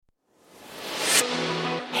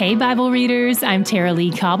Hey, Bible readers, I'm Tara Lee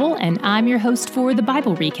Cobble, and I'm your host for the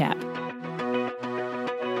Bible Recap.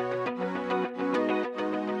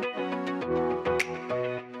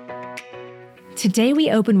 Today we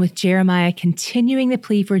open with Jeremiah continuing the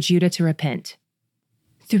plea for Judah to repent.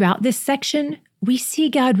 Throughout this section, we see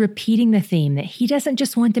God repeating the theme that he doesn't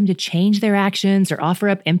just want them to change their actions or offer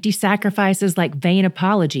up empty sacrifices like vain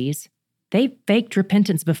apologies. They faked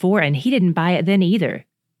repentance before, and he didn't buy it then either.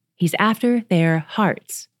 He's after their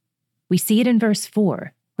hearts. We see it in verse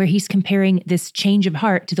 4, where he's comparing this change of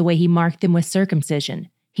heart to the way he marked them with circumcision.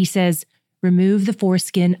 He says, "Remove the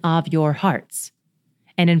foreskin of your hearts."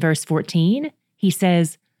 And in verse 14, he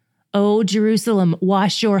says, "O Jerusalem,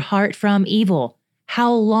 wash your heart from evil.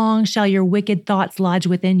 How long shall your wicked thoughts lodge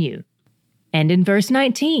within you?" And in verse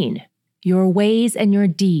 19, "Your ways and your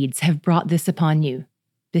deeds have brought this upon you.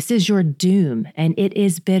 This is your doom, and it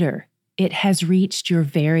is bitter. It has reached your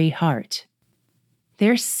very heart."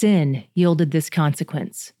 Their sin yielded this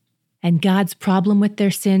consequence, and God's problem with their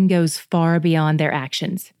sin goes far beyond their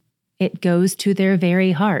actions. It goes to their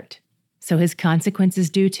very heart, so his consequences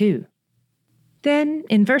do too. Then,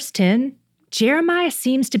 in verse 10, Jeremiah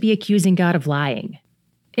seems to be accusing God of lying.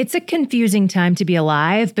 It's a confusing time to be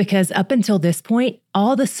alive because up until this point,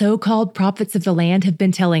 all the so-called prophets of the land have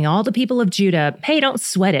been telling all the people of Judah, hey, don't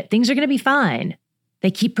sweat it, things are going to be fine. They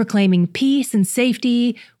keep proclaiming peace and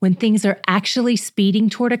safety when things are actually speeding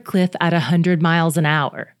toward a cliff at 100 miles an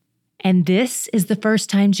hour. And this is the first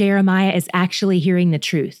time Jeremiah is actually hearing the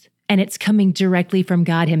truth, and it's coming directly from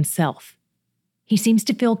God himself. He seems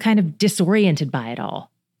to feel kind of disoriented by it all,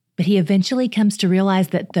 but he eventually comes to realize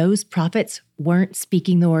that those prophets weren't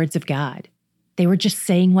speaking the words of God. They were just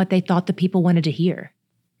saying what they thought the people wanted to hear.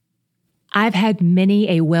 I've had many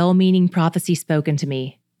a well-meaning prophecy spoken to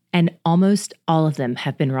me, and almost all of them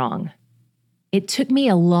have been wrong. It took me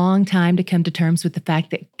a long time to come to terms with the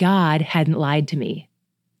fact that God hadn't lied to me.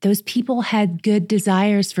 Those people had good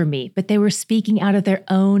desires for me, but they were speaking out of their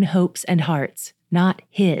own hopes and hearts, not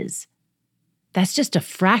his. That's just a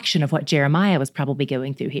fraction of what Jeremiah was probably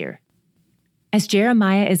going through here. As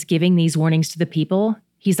Jeremiah is giving these warnings to the people,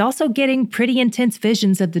 he's also getting pretty intense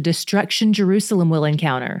visions of the destruction Jerusalem will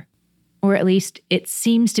encounter. Or at least it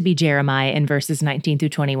seems to be Jeremiah in verses 19 through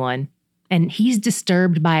 21. And he's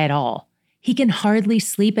disturbed by it all. He can hardly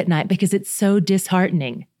sleep at night because it's so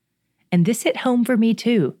disheartening. And this hit home for me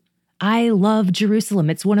too. I love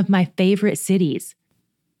Jerusalem. It's one of my favorite cities.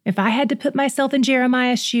 If I had to put myself in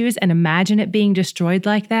Jeremiah's shoes and imagine it being destroyed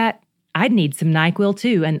like that, I'd need some NyQuil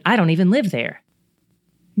too, and I don't even live there.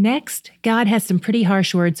 Next, God has some pretty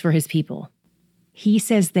harsh words for his people. He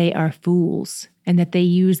says they are fools, and that they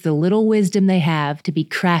use the little wisdom they have to be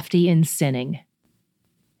crafty in sinning.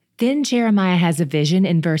 Then Jeremiah has a vision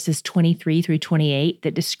in verses 23 through 28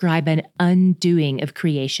 that describe an undoing of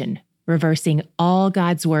creation, reversing all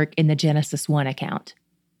God's work in the Genesis 1 account.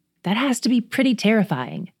 That has to be pretty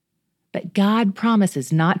terrifying. But God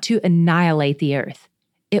promises not to annihilate the earth.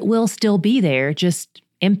 It will still be there, just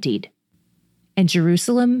emptied. And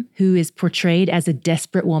Jerusalem, who is portrayed as a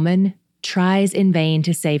desperate woman, tries in vain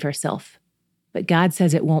to save herself. But God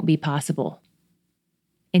says it won't be possible.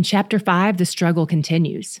 In chapter 5, the struggle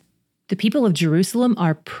continues. The people of Jerusalem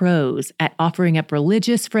are pros at offering up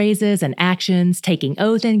religious phrases and actions, taking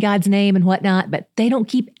oath in God's name and whatnot, but they don't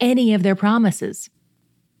keep any of their promises.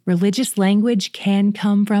 Religious language can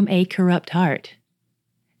come from a corrupt heart.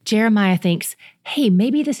 Jeremiah thinks, hey,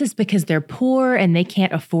 maybe this is because they're poor and they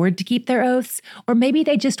can't afford to keep their oaths, or maybe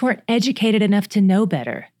they just weren't educated enough to know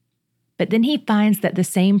better. But then he finds that the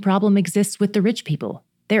same problem exists with the rich people.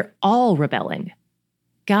 They're all rebelling.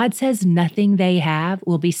 God says nothing they have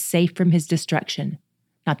will be safe from his destruction.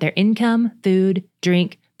 Not their income, food,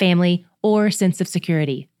 drink, family, or sense of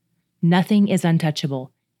security. Nothing is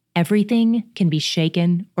untouchable. Everything can be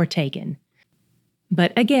shaken or taken.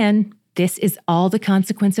 But again, this is all the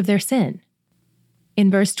consequence of their sin.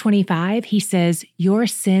 In verse 25, he says, "Your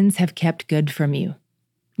sins have kept good from you."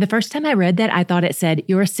 The first time I read that, I thought it said,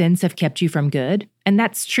 "Your sins have kept you from good." And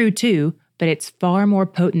that's true too, but it's far more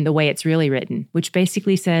potent the way it's really written, which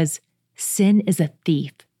basically says, sin is a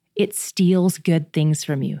thief. It steals good things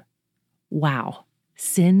from you. Wow,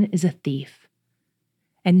 sin is a thief.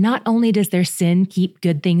 And not only does their sin keep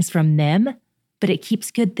good things from them, but it keeps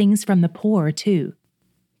good things from the poor too.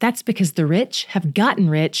 That's because the rich have gotten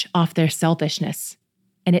rich off their selfishness,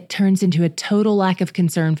 and it turns into a total lack of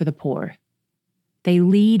concern for the poor. They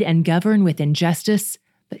lead and govern with injustice,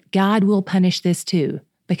 but God will punish this too,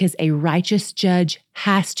 because a righteous judge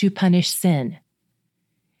has to punish sin.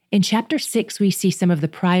 In chapter 6, we see some of the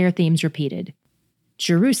prior themes repeated.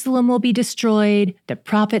 Jerusalem will be destroyed, the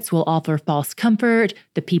prophets will offer false comfort,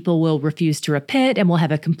 the people will refuse to repent and will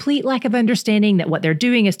have a complete lack of understanding that what they're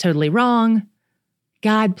doing is totally wrong.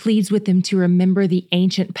 God pleads with them to remember the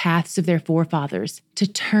ancient paths of their forefathers, to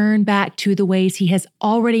turn back to the ways He has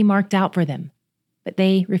already marked out for them. But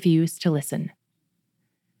they refuse to listen.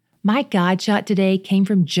 My God shot today came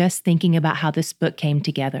from just thinking about how this book came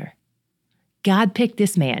together. God picked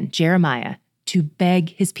this man, Jeremiah, to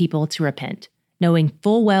beg His people to repent, knowing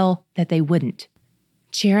full well that they wouldn't.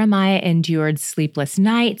 Jeremiah endured sleepless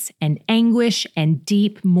nights and anguish and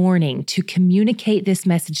deep mourning to communicate this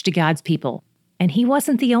message to God's people. And he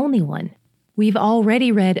wasn't the only one. We've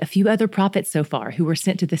already read a few other prophets so far who were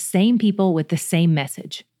sent to the same people with the same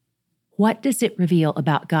message. What does it reveal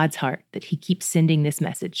about God's heart that He keeps sending this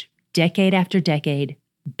message, decade after decade,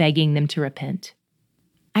 begging them to repent?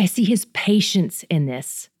 I see His patience in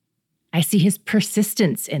this. I see His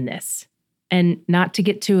persistence in this. And not to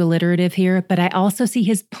get too alliterative here, but I also see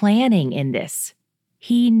His planning in this.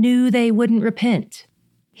 He knew they wouldn't repent.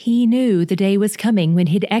 He knew the day was coming when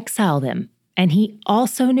He'd exile them. And He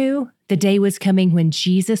also knew the day was coming when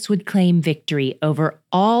Jesus would claim victory over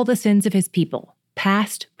all the sins of His people,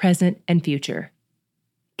 past, present, and future.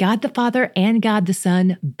 God the Father and God the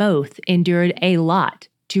Son both endured a lot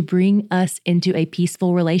to bring us into a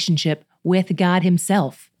peaceful relationship with God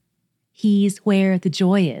Himself. He's where the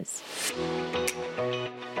joy is.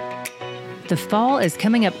 The fall is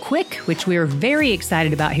coming up quick, which we are very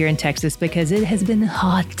excited about here in Texas because it has been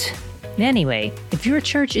hot. Anyway, if your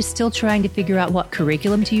church is still trying to figure out what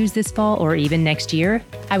curriculum to use this fall or even next year,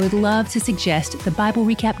 I would love to suggest the Bible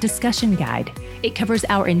Recap Discussion Guide. It covers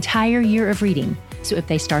our entire year of reading. So if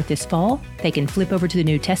they start this fall, they can flip over to the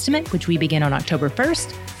New Testament, which we begin on October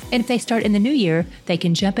 1st. And if they start in the new year, they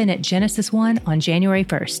can jump in at Genesis 1 on January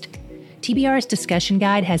 1st. TBR's discussion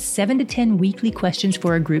guide has 7 to 10 weekly questions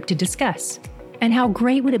for a group to discuss. And how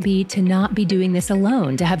great would it be to not be doing this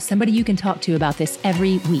alone, to have somebody you can talk to about this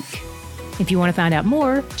every week? If you want to find out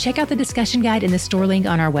more, check out the discussion guide in the store link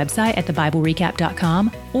on our website at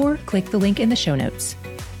thebiblerecap.com or click the link in the show notes.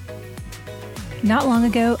 Not long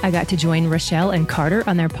ago, I got to join Rochelle and Carter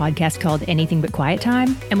on their podcast called Anything But Quiet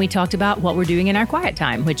Time, and we talked about what we're doing in our quiet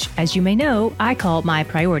time, which, as you may know, I call my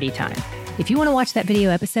priority time. If you want to watch that video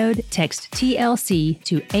episode, text TLC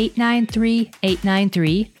to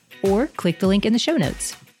 893-893 or click the link in the show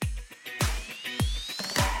notes.